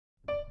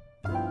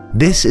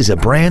This is a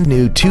brand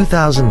new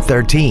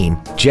 2013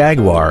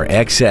 Jaguar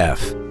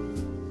XF.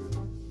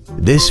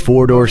 This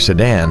four-door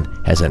sedan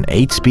has an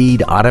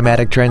 8-speed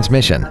automatic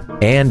transmission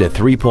and a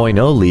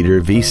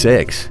 3.0-liter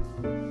V6.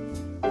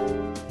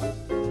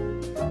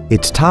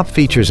 Its top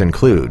features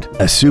include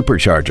a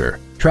supercharger,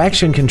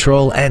 traction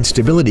control and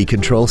stability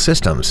control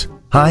systems,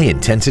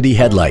 high-intensity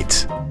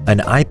headlights, an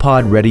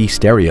iPod-ready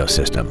stereo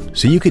system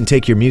so you can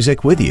take your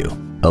music with you,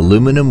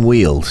 aluminum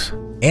wheels,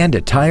 and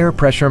a tire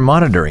pressure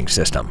monitoring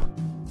system.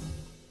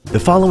 The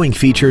following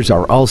features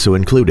are also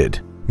included: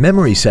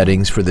 memory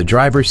settings for the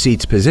driver's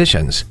seat's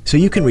positions so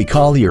you can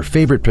recall your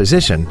favorite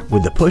position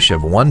with the push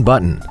of one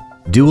button,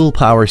 dual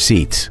power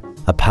seats,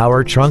 a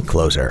power trunk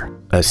closer,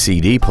 a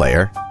CD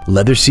player,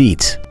 leather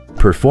seats,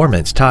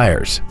 performance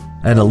tires,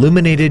 an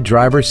illuminated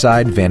driver's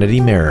side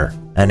vanity mirror,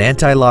 an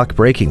anti-lock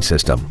braking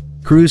system,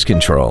 cruise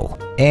control,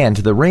 and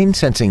the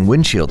rain-sensing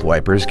windshield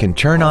wipers can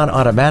turn on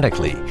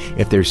automatically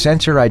if their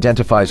sensor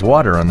identifies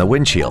water on the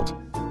windshield.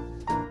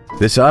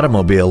 This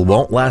automobile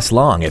won't last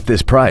long at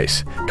this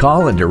price.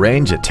 Call and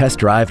arrange a test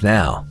drive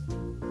now.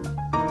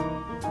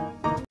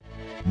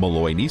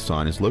 Melloy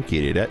Nissan is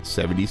located at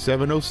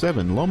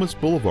 7707 Lomas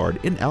Boulevard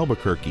in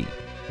Albuquerque.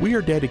 We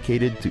are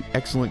dedicated to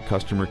excellent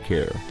customer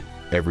care.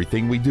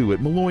 Everything we do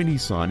at Melloy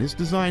Nissan is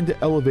designed to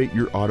elevate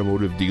your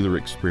automotive dealer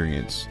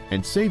experience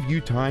and save you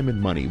time and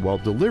money while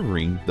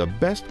delivering the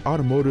best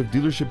automotive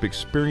dealership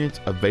experience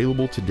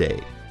available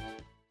today.